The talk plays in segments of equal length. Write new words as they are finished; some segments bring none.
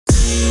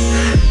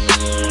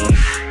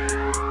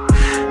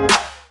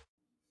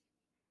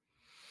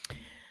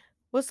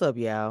What's up,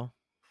 y'all?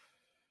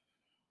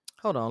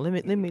 Hold on.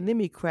 Let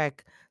me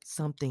crack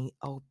something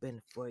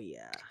open for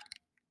ya.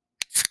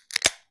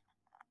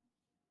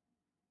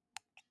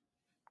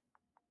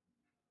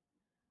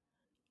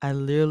 I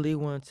literally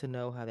want to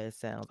know how that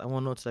sounds. I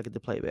want to know until I get the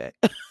playback.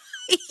 I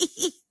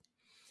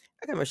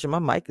gotta make sure my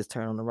mic is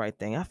turned on the right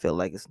thing. I feel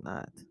like it's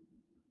not.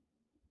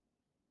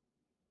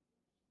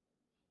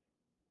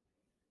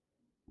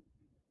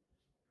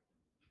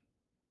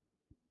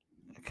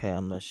 Okay,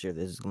 I'm not sure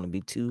this is gonna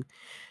be too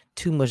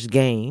much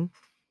gain.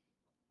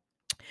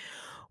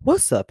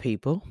 What's up,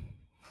 people?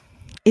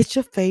 It's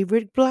your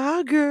favorite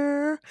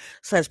blogger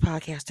slash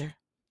podcaster.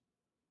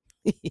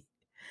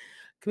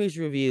 Community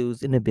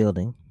reviews in the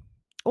building.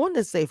 I want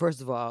to say,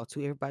 first of all,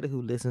 to everybody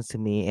who listens to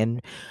me,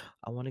 and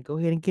I want to go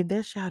ahead and give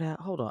that shout out.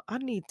 Hold on. I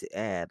need to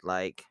add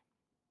like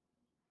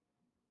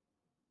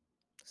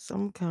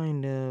some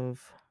kind of.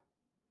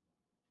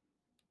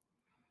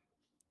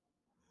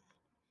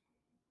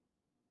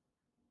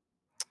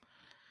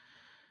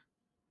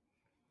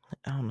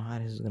 I don't know how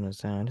this is going to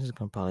sound. This is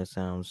going to probably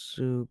sound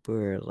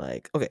super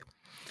like. Okay.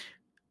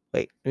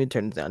 Wait. Let me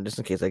turn this down just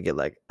in case I get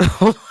like.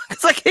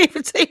 Because I can't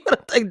even tell you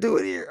what I'm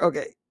doing here.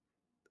 Okay.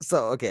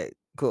 So, okay.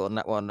 Cool.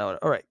 Not one. No.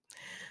 All right.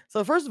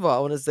 So, first of all,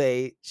 I want to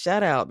say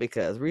shout out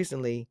because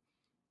recently.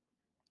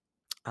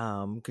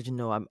 Because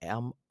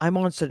I'm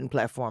on certain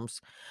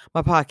platforms.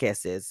 My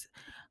podcast is.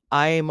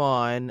 I am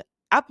on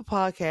Apple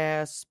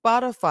Podcasts,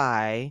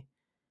 Spotify,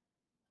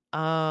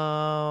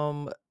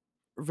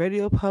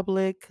 Radio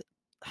Public.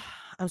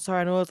 I'm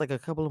sorry, I know it's like a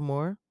couple of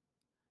more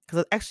because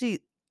I'm actually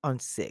on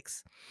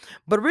 6.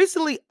 But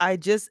recently, I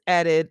just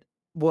added.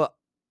 Well,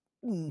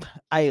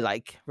 I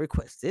like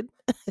requested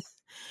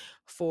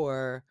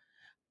for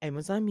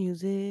Amazon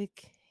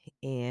Music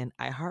and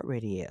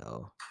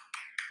iHeartRadio,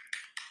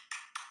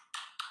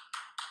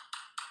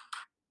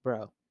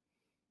 bro.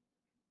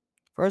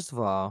 First of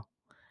all,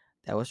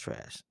 that was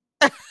trash.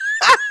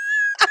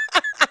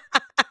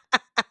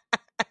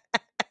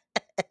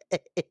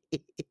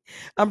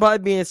 I'm probably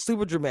being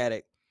super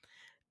dramatic.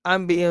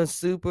 I'm being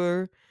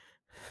super,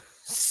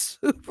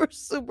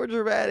 super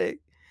dramatic.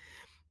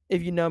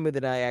 If you know me,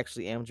 that I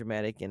actually am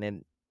dramatic, and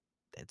then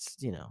that's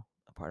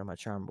a part of my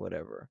charm, or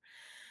whatever.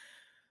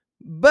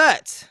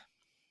 But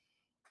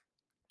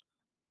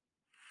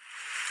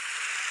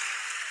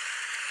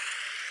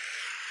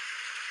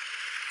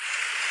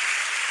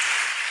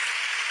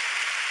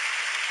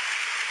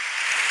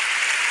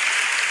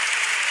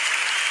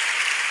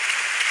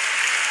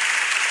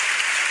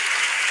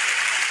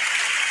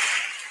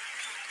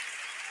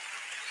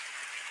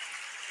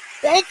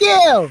thank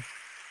you,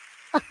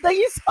 thank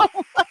you so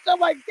much. Oh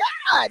my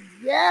God,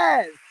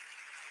 yes.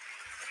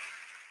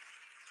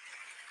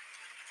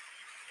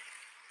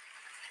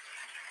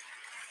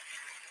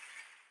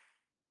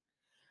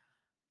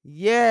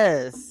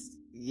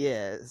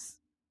 Yes.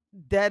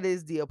 That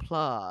is the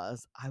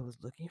applause I was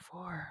looking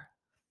for.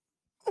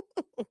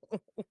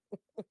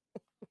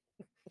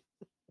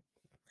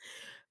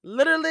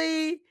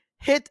 Literally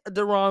hit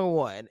the wrong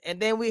one. And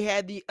then we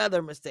had the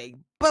other mistake.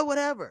 But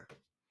whatever.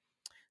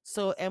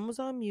 So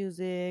Amazon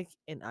Music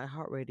and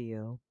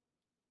iHeartRadio,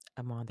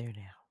 I'm on there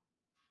now.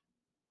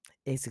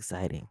 It's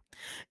exciting.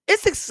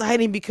 It's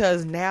exciting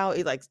because now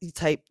it like you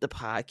type the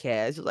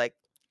podcast, you're like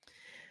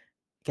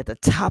get the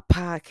top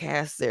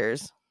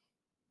podcasters.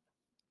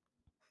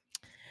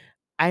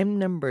 I'm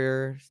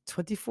number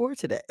 24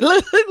 today.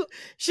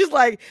 She's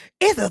like,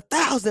 it's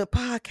 1,000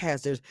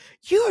 podcasters.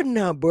 You're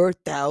number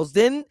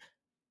 1,000.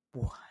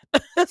 What?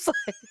 It's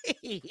like,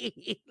 let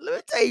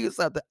me tell you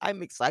something.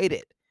 I'm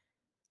excited.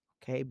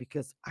 Okay,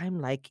 because I'm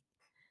like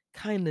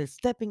kind of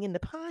stepping in the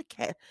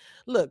podcast.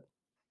 Look,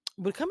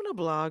 becoming a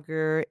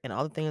blogger and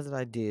all the things that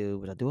I do,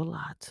 but I do a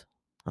lot.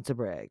 Not to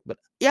brag, but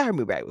yeah, I heard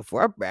me brag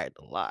before. I bragged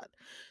a lot.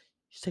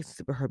 She takes a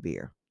sip of her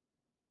beer.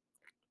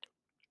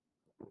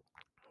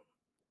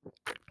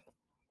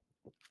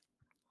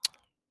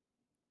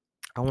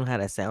 I don't know how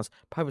that sounds.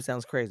 Probably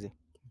sounds crazy.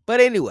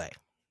 But anyway,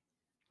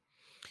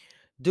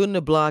 doing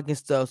the blog and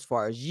stuff as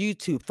far as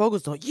YouTube,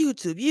 focused on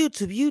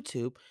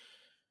YouTube.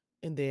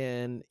 And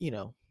then,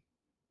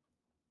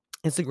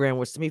 Instagram,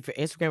 which to me, for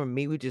Instagram and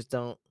me, we just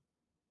don't.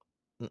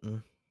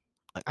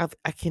 Like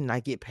I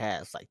cannot get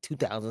past like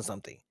 2,000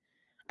 something.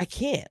 I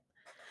can't.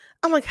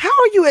 I'm like, how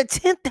are you at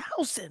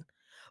 10,000?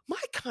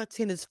 My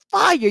content is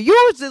fire.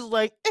 Yours is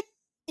like,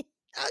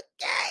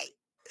 okay.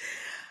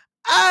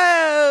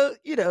 Oh,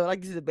 like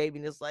you see the baby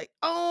and it's like,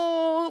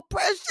 oh,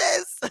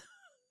 precious.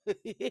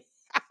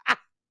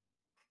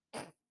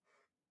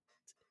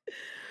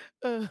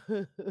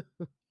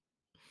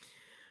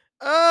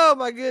 Oh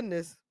my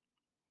goodness.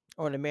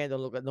 Or the man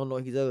don't know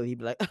he's ugly. He'd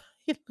be like,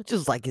 he look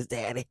just like his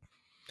daddy.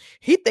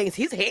 He thinks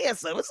he's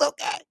handsome. It's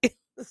okay.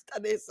 It's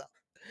not handsome.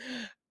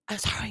 I'm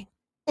sorry.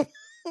 I'm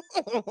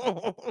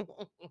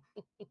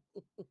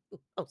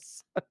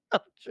sorry.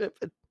 I'm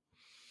tripping.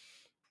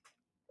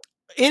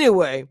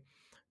 Anyway,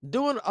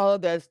 doing all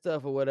of that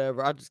stuff or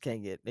whatever, I just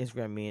can't get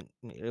Instagram, me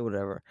and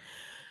whatever.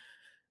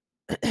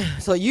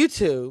 So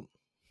YouTube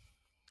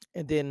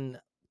and then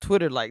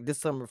Twitter, like this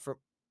summer,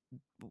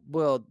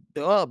 well,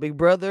 Big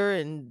Brother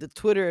and the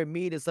Twitter and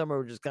me this summer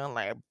were just kind of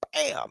like,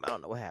 bam, I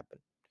don't know what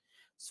happened.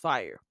 It's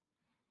fire.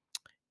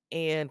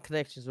 And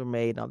connections were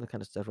made and all that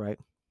kind of stuff, right?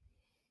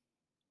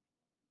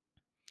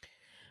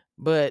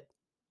 But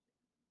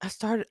I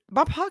started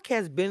my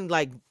podcast been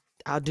like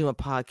I'll do a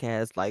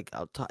podcast, like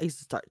I'll talk I used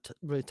to start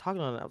really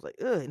talking on it. I was like,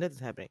 ugh, nothing's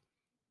happening.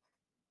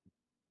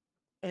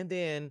 And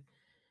then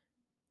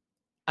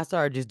I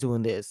started just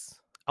doing this.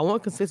 I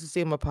want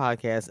consistency in my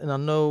podcast, and I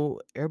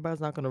know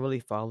everybody's not gonna really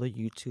follow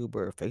YouTube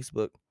or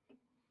Facebook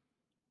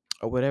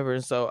or whatever.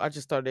 And so I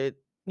just started,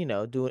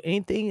 doing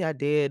anything I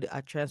did, I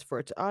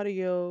transferred to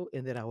audio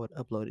and then I would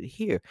upload it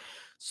here.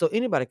 So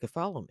anybody could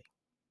follow me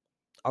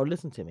or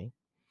listen to me.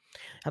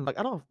 I'm like,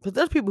 I don't because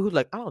there's people who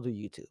like, I don't do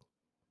YouTube.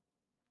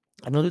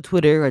 I don't do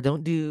Twitter, I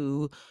don't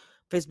do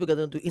Facebook, I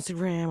don't do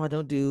Instagram, I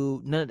don't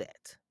do none of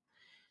that.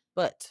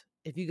 But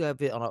if you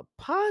got it on a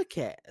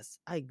podcast,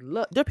 I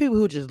love there are people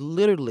who just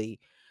literally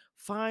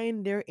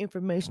find their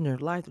information, their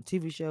life, their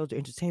TV shows, their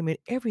entertainment,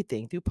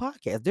 everything through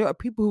podcasts. There are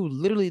people who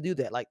literally do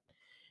that. Like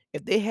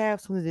if they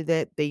have something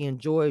that they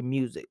enjoy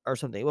music or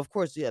something. Well, of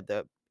course, you have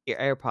your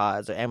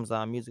AirPods or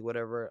Amazon Music,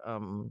 whatever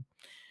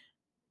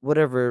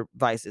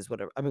devices,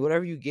 whatever. I mean,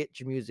 whatever you get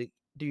your music,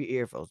 do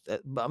your earphones.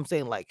 But I'm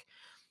saying like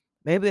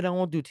maybe they don't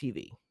want to do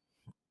TV.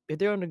 If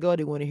they're on the go,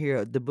 they want to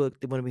hear the book.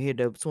 They want to hear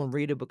someone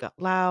read a book out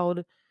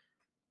loud,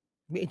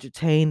 be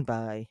entertained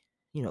by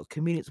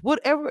comedians,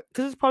 whatever.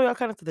 Because it's probably all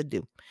kind of stuff to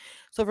do.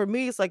 So for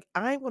me, it's like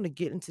I want to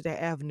get into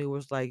that avenue where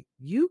it's like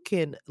you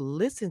can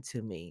listen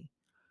to me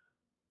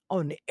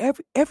on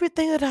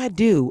everything that I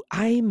do.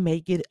 I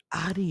make it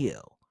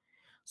audio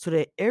so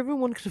that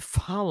everyone can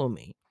follow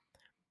me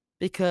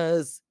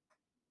because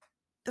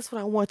that's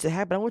what I want to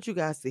happen. I want you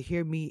guys to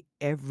hear me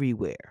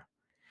everywhere.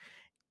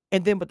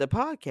 And then with the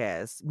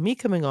podcast, me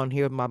coming on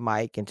here with my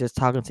mic and just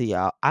talking to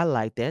y'all, I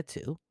like that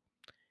too.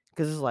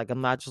 Because it's like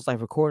I'm not just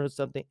like recording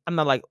something. I'm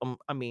not like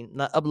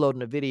not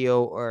uploading a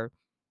video or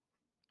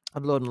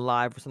uploading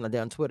live or something like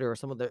that on Twitter or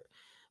some other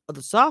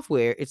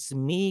software. It's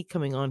me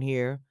coming on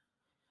here,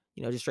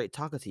 just straight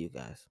talking to you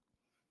guys.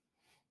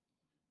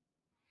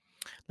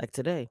 Like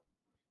today.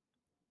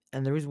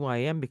 And the reason why I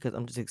am because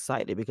I'm just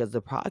excited because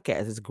the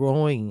podcast is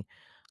growing.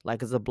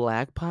 Like as a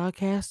black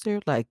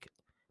podcaster, like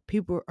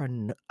people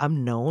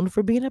I'm known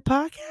for being a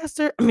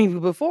podcaster. I mean,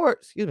 before,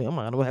 excuse me, oh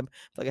my god, what happened?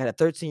 Like I had a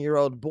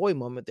 13-year-old boy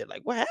moment. They're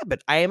like, what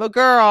happened? I am a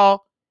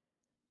girl.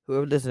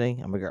 Whoever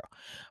listening, I'm a girl.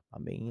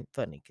 I'm being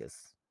funny because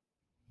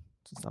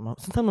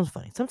sometimes I'm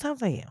funny.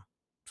 Sometimes I am.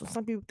 So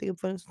some people think I'm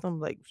funny. Sometimes I'm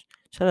like,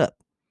 shut up.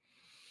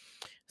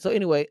 So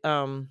anyway,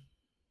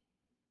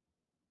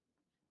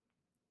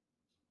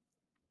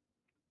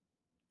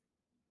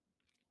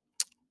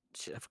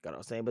 shit, I forgot what I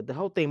was saying. But the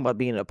whole thing about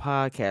being a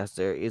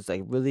podcaster is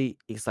like really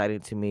exciting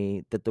to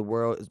me that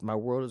my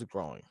world is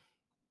growing,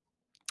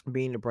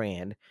 being a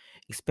brand,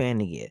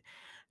 expanding it,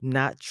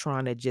 not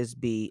trying to just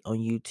be on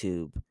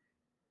YouTube.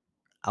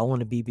 I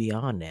want to be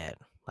beyond that.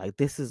 Like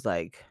this is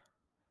like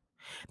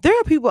there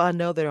are people I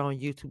know that are on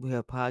YouTube who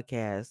have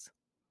podcasts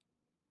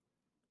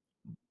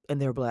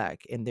and they're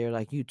black and they're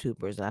like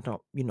YouTubers. I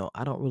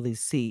don't really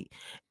see.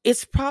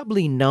 It's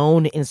probably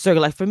known in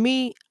circle. Like for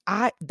me,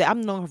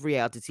 I'm known for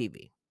reality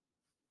TV.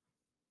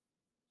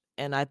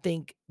 And I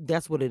think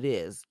that's what it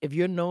is. If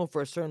you're known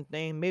for a certain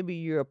thing, maybe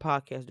you're a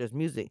podcast, there's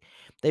music.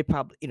 They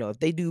probably, if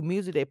they do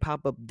music, they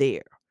pop up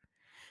there.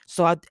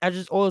 So I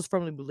just always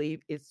firmly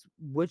believe it's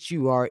what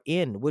you are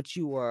in, what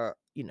you are,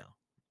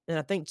 And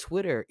I think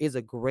Twitter is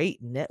a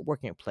great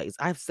networking place.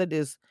 I've said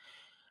this,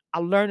 I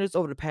learned this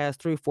over the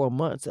past 3-4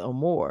 months or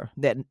more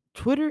that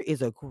Twitter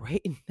is a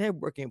great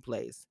networking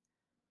place.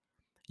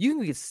 You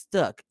can get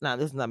stuck. Now,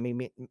 this is not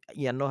me.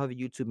 Yeah, I know I have a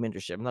YouTube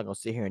mentorship. I'm not gonna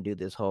sit here and do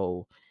this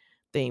whole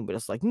thing, but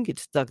it's like you can get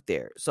stuck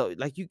there. So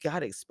like you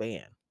gotta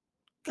expand.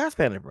 Gotta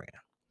expand the brand.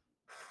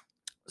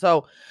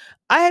 So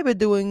I have been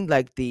doing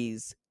like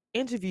these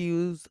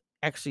interviews,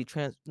 actually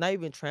not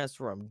even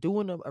transfer. I'm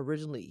doing them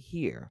originally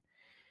here,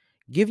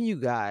 giving you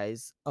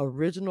guys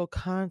original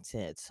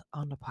content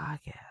on the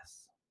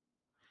podcast.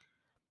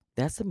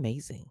 That's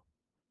amazing.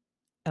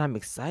 And I'm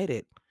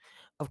excited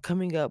of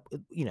coming up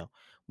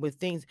with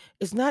things.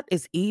 It's not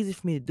as easy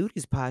for me to do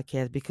these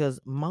podcasts because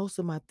most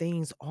of my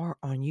things are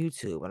on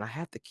YouTube and I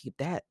have to keep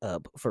that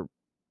up for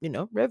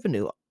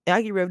revenue.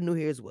 I get revenue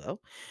here as well,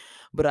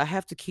 but I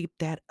have to keep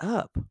that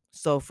up.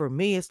 So for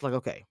me, it's like,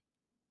 okay,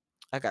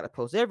 I gotta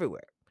post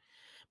everywhere.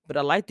 But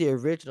I like the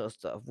original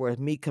stuff where it's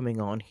me coming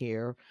on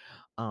here,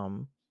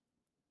 um,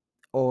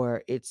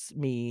 or it's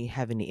me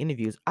having the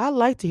interviews. I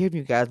like to hear from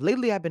you guys.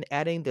 Lately I've been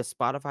adding the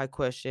Spotify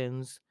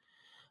questions,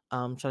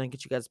 trying to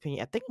get you guys'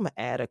 opinion. I think I'm gonna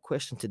add a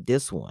question to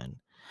this one.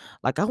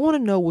 Like, I want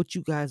to know what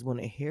you guys want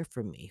to hear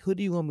from me. Who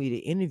do you want me to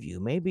interview?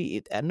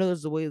 Maybe I know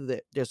there's a way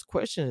that there's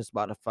questions in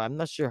Spotify. I'm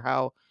not sure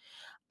how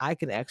I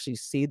can actually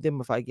see them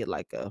if I get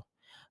like a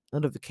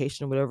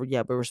notification or whatever.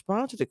 Yeah, but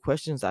respond to the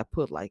questions I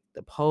put, like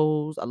the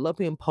polls. I love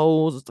putting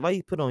polls. It's the way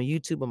you put on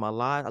YouTube on my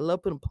live. I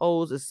love putting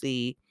polls to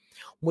see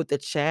what the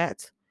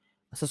chat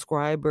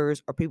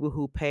subscribers or people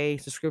who pay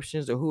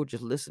subscriptions or who are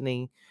just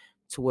listening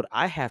to what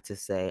I have to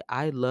say.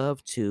 I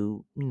love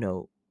to,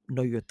 know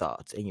your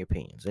thoughts and your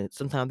opinions. And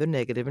sometimes they're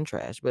negative and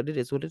trash, but it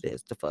is what it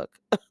is. The fuck.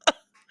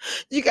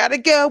 You gotta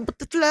go with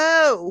the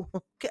flow.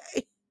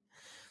 Okay.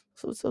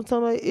 So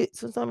sometimes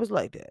it's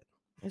like that.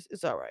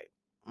 It's all right.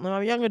 In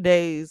my younger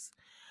days,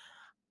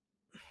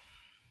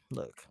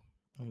 look,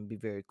 I'm gonna be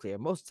very clear.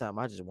 Most of the time,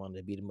 I just wanted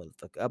to beat the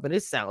motherfucker up, and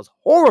it sounds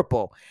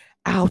horrible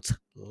out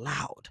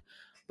loud,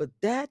 but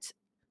that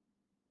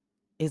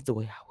is the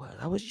way I was.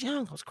 I was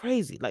young. I was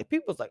crazy. Like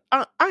people was like,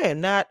 I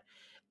am not.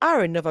 I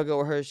already know if I go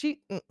with her.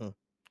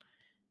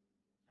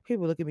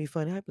 People look at me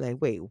funny. I'd be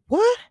like, wait,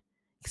 what?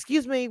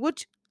 Excuse me?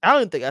 I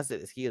don't think I said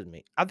excuse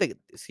me. I think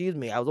excuse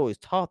me. I was always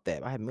taught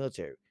that. I had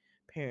military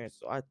parents,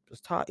 so I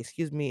was taught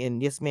excuse me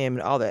and yes ma'am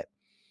and all that.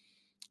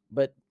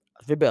 But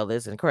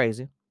rebellious and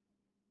crazy.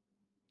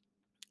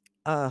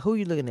 Who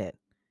you looking at?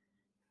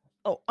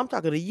 Oh, I'm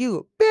talking to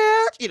you,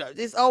 bitch. It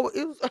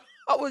was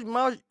always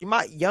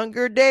my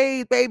younger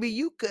days, baby.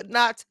 You could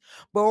not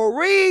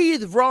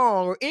breathe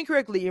wrong or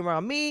incorrectly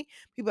around me,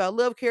 people I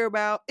love, care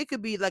about. It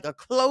could be like a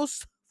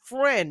close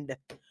friend.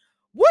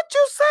 What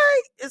you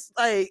say? It's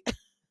like,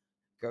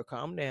 girl,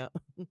 calm down.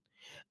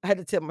 I had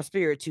to tell my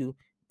spirit to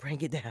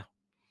bring it down.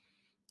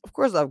 Of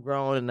course, I've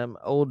grown and I'm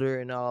older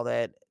and all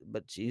that,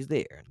 but she's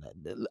there.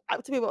 I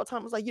tell people all the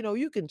time, it's like,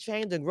 you can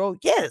change and grow.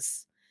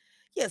 Yes.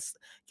 Yes,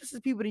 this is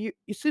people that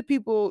you see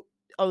people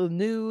on the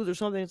news or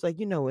something. It's like,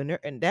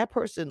 and that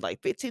person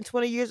like 15,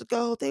 20 years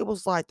ago, they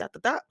was like that.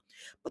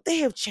 But they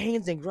have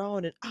changed and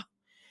grown and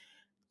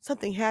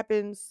something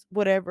happens,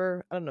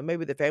 whatever. I don't know,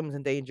 maybe the family's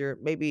in danger,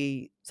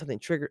 maybe something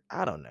triggered.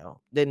 I don't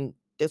know. Then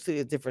they'll see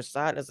a different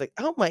side. It's like,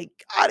 oh my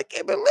God, I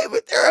can't believe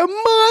it. They're a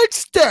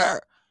monster.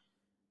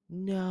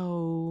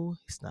 No,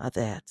 it's not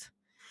that.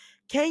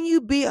 Can you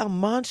be a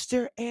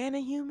monster and a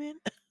human?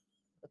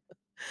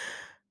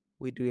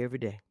 We do every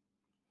day,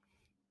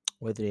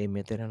 whether they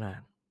admit that or not.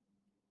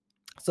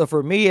 So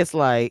for me, it's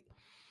like,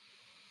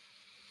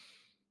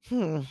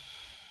 Hmm.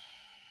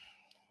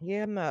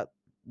 Yeah, I'm not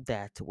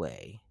that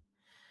way,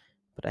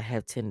 but I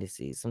have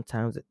tendencies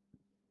sometimes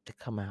to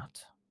come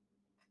out.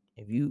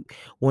 If you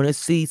want to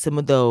see some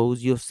of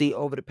those, you'll see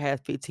over the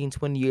past 15,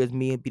 20 years,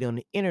 me and being on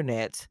the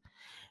internet,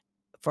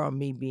 from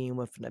me being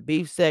from the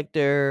beef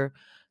sector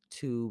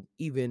to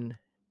even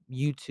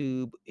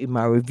YouTube in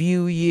my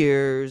review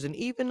years, and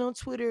even on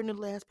Twitter in the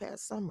last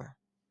past summer.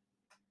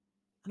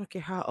 I don't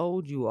care how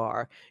old you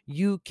are,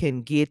 you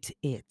can get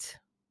it.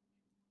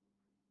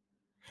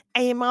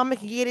 And your mama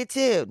can get it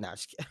too. No, I'm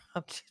just kidding.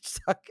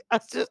 I'm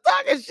just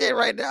talking shit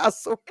right now. I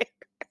swear.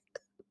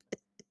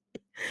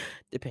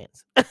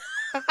 Depends.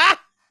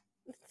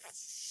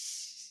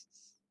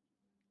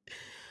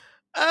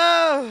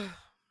 Oh,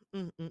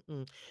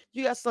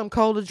 you got something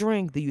cold to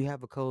drink? Do you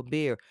have a cold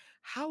beer?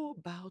 How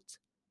about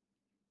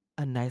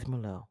a nice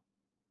Merlot?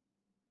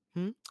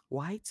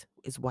 White?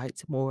 Is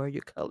white more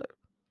your color?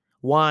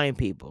 Wine,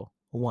 people.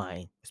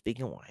 Wine.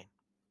 Speaking wine.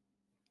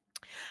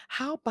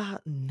 How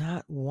about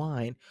not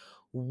wine?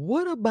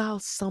 What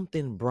about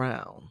something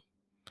brown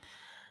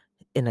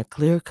in a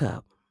clear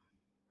cup?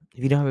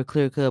 If you don't have a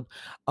clear cup,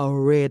 a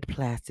red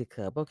plastic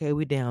cup. Okay,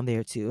 we down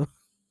there too.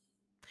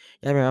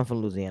 Yeah, I'm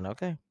from Louisiana.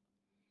 Okay.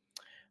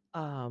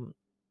 Um,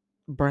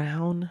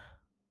 brown,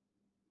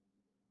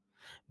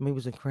 maybe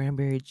some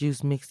cranberry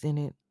juice mixed in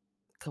it.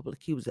 A couple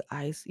of cubes of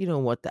ice. You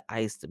don't want the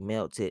ice to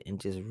melt it and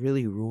just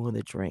really ruin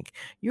the drink.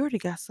 You already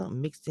got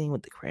something mixed in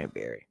with the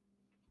cranberry,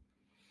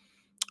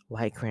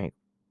 white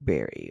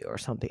cranberry or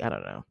something. I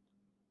don't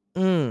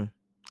know.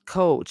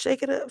 Cold.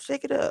 Shake it up.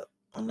 Shake it up.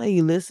 I know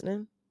you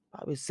listening.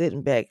 Probably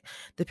sitting back.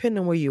 Depending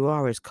on where you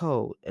are, it's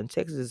cold. And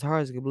Texas is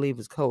hard as you can believe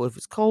it's cold. If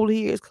it's cold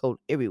here, it's cold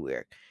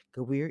everywhere.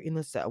 Because we're in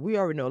the South. We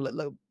already know.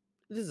 Look,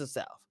 this is the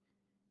South.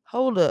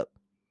 Hold up.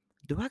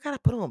 Do I gotta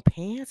put on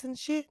pants and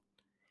shit?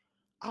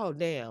 Oh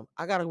damn.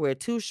 I gotta wear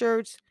 2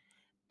 shirts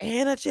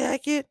and a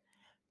jacket.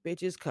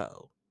 Bitch, it's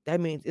cold.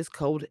 That means it's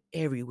cold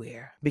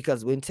everywhere.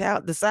 Because when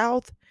the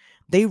South,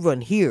 they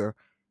run here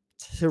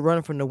to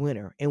run from the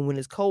winter. And when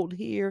it's cold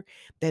here,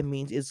 that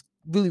means it's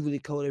really, really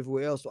cold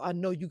everywhere else. So I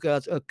know you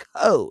guys are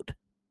cold.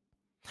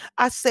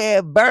 I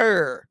said,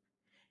 "Burr,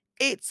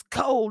 it's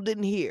cold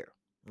in here."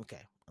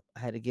 Okay. I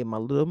had to give my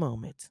little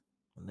moment.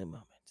 A little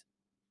moment.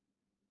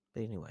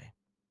 But anyway,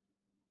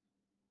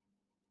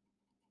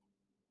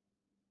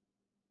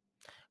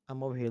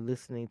 I'm over here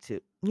listening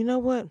to, you know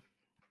what?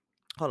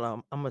 Hold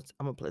on. I'm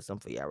gonna play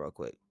something for y'all real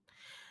quick.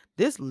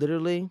 This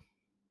literally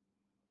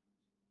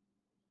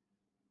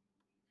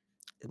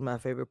is my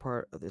favorite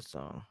part of this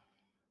song.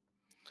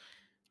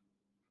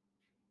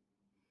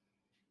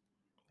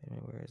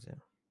 Where is it?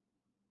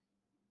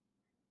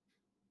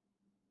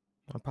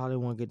 I probably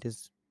won't get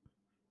this.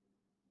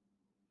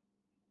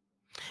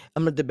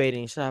 I'm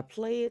debating, should I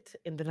play it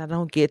and then I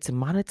don't get to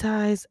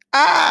monetize?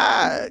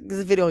 Because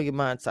if it don't get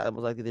monetized, I'm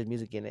like, there's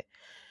music in it.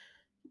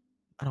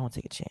 I don't want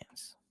to take a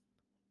chance.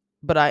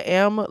 But I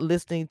am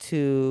listening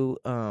to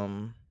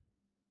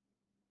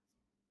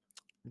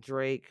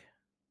Drake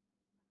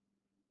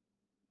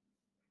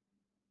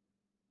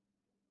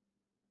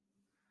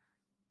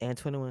and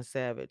 21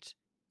 Savage.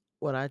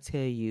 When I tell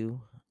you,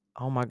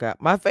 oh my God,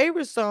 my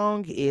favorite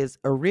song is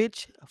A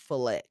Rich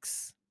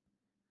Flex.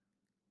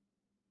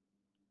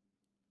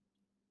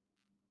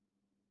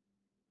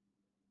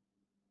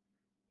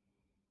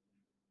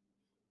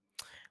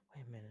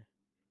 Wait a minute.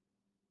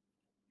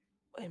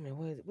 Wait a minute.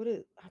 What is it? What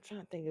is I'm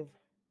trying to think of.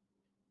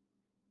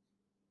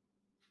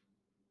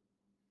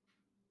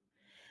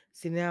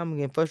 See, now I'm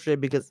getting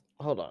frustrated because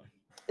hold on.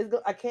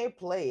 I can't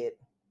play it.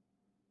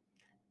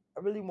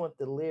 I really want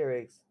the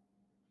lyrics.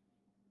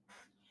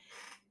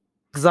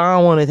 Cause I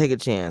don't want to take a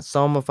chance.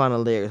 So I'm gonna find the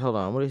lyrics. Hold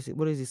on. What does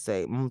he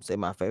say? I'm gonna say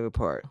my favorite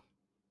part.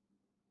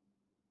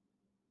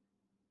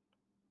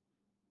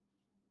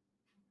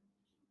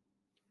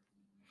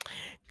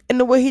 And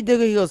the way he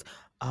did it, he goes,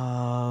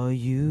 "All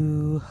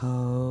you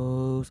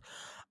hoes,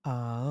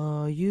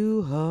 all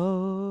you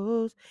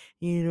hoes,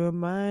 you need a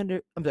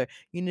reminder." I'm sorry,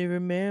 you need to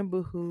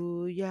remember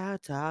who y'all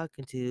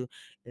talking to.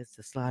 It's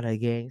the Slaughter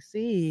Gang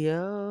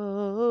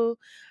CEO.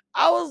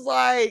 I was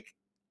like,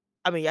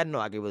 I mean, I know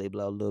I can really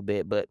blow a little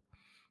bit, but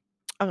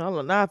I don't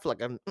know. Now I feel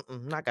like I'm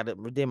not gotta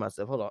redeem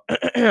myself. Hold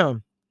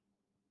on.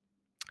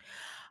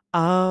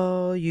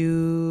 All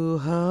you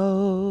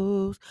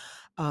hoes,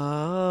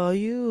 all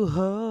you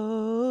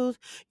hoes,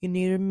 you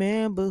need to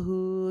remember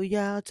who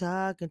y'all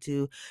talking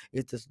to.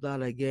 It's the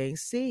Slaughter Gang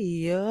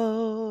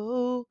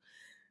CEO.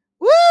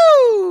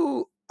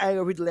 Woo! I ain't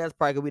gonna read the last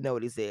part because we know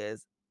what he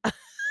says.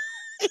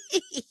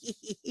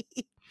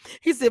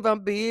 He said, if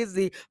I'm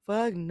busy,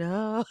 fuck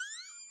no.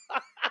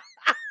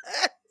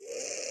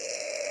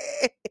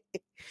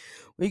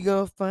 We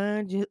gonna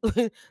find you.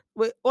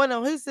 Wait, oh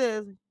no, he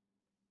says,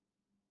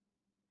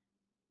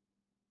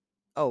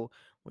 oh,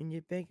 when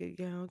your bank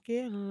account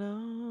get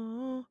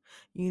low,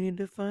 you need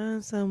to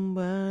find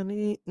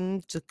somebody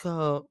to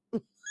call.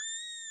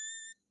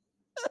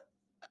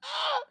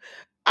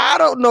 I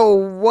don't know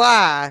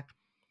why.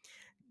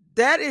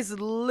 That is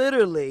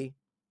literally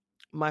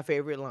my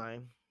favorite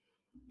line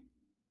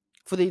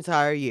for the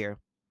entire year.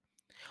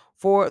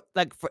 For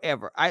like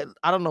forever. I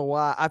don't know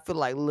why. I feel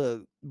like,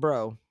 look,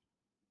 bro,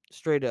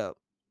 straight up.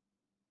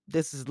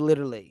 This is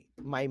literally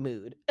my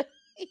mood.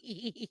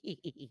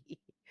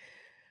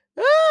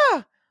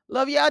 Ah,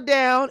 love y'all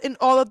down and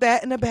all of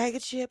that in a bag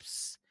of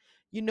chips.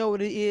 You know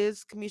what it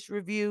is, Kamisha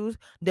Reviews,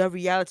 the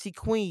reality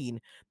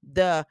queen,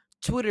 the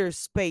Twitter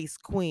space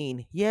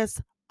queen. Yes,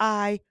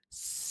 I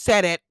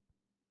said it.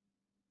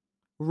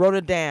 Wrote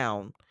it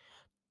down.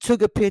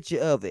 Took a picture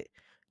of it.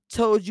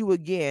 Told you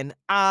again.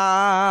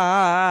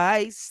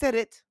 I said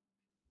it.